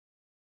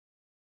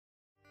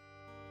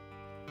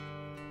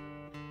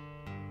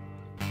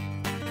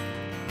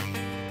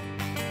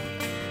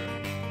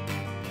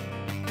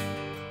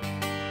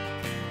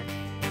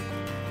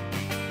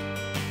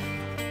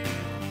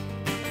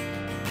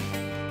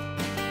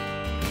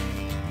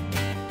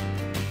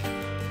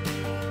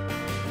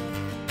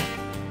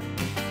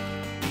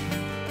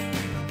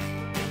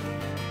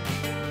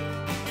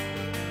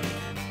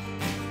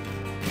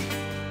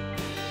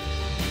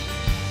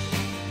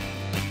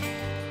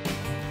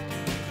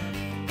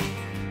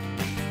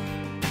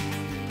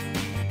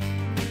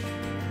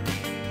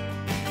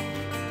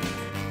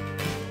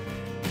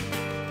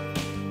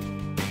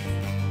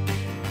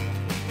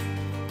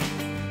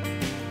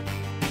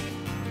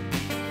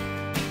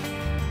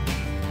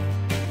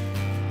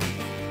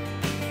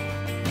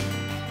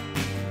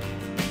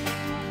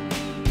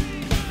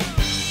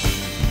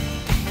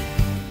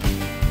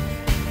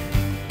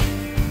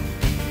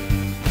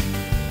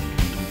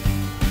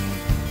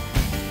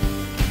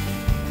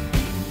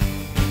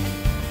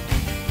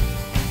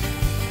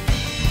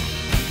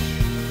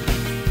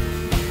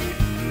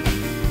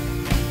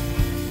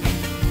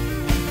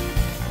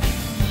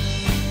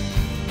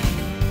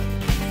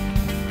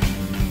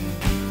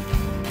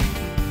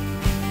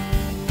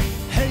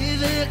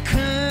that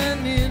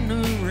kind in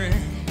the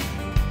rain,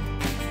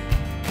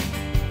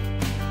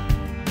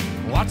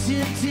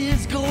 watching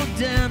tears go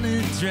down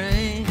the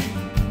drain,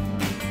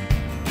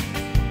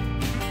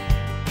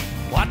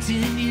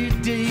 watching your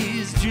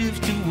days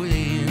drift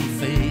away and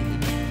fade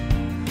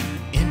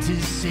into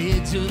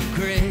shades of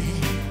gray.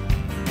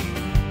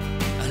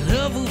 Our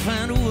love will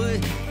find a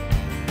way.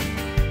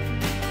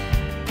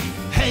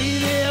 Hey,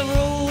 they're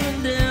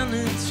rolling down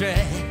the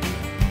track,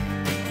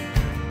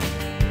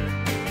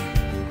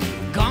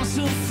 gone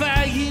so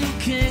far you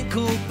can't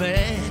go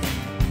back.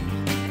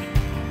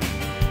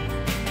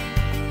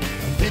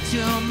 Bet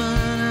your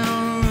money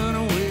on a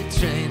runaway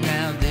train.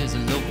 Now there's a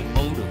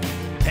locomotive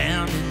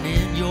pounding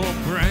in your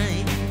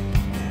brain.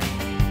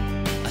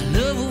 Our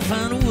love will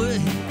find a way.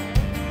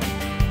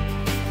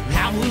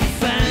 I will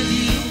find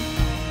you.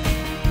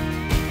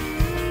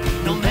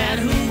 No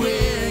matter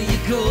where you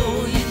go,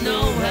 you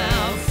know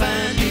I'll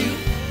find you.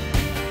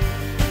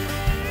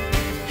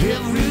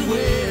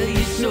 Everywhere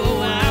you show,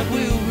 I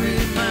will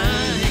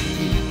remind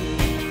you.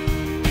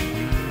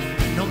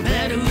 No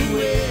matter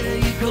where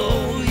you go,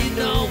 you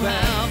know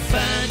I'll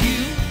find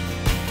you.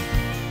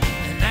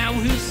 And I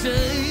will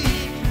say,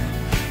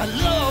 our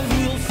love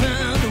will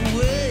find a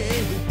way.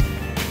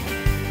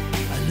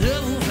 Our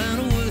love will find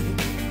a way.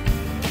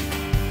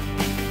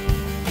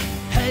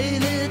 Hey,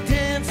 they're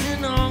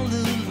dancing all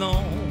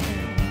alone.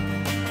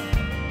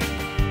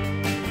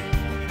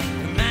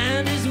 Your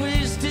mind is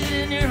wasted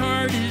and your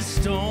heart is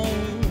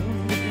stone.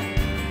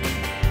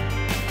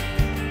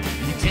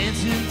 You're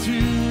dancing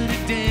through the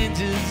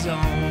danger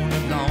zone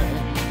alone.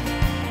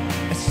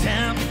 It's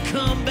time to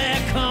come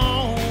back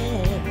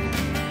home.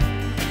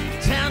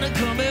 Time to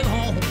come back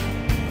home.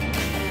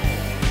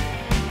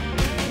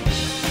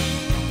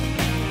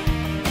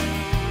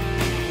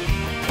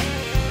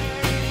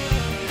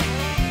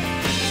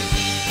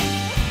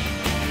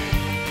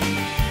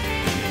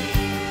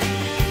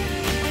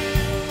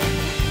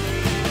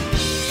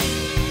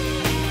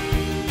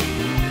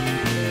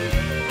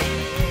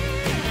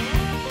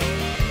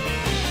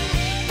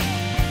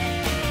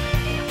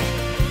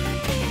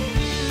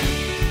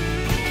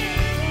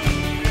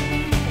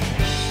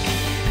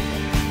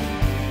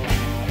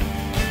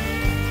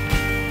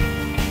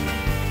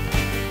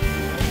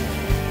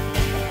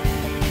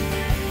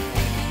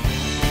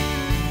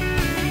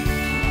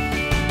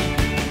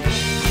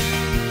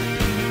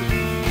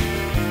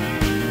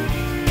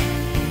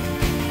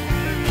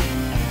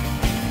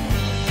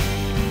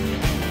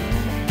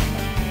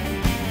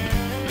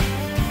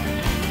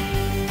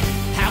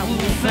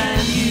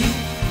 Find you.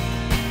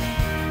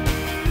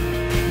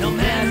 No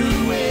matter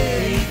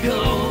where you go,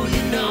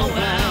 you know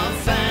I'll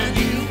find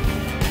you.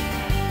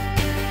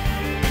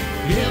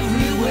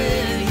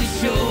 Everywhere you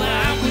show,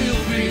 I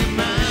will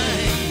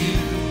remind you.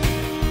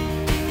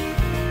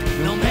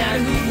 No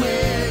matter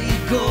where you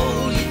go,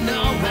 you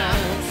know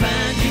I'll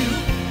find you.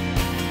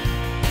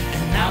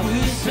 And I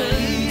will say,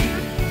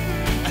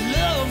 our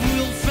love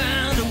will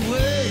find a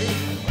way.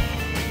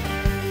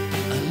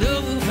 Our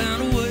love will find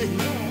a way.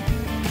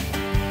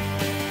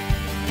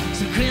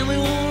 So can we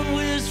one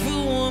wish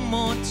for one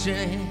more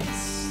chance?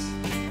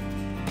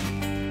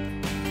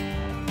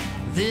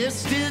 There's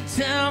still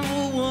time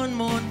for one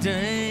more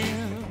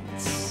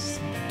dance.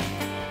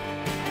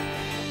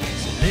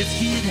 So let's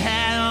get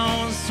high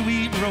on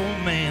sweet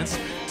romance.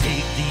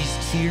 Take these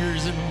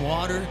tears and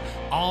water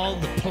all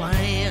the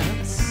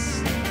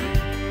plants.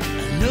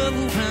 Our love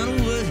will find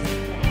a way.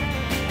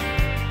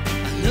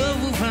 Our love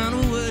will find a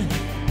way.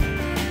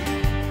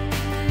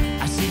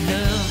 I say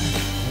love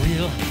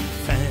will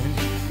find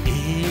a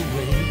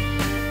way.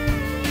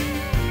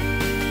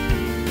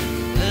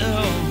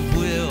 Love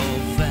will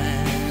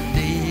find a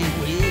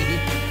way.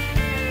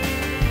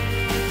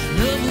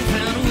 Love will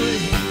find a way.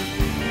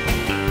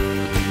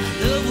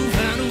 Love will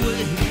find a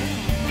way.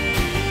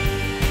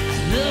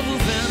 Love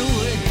will find a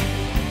way.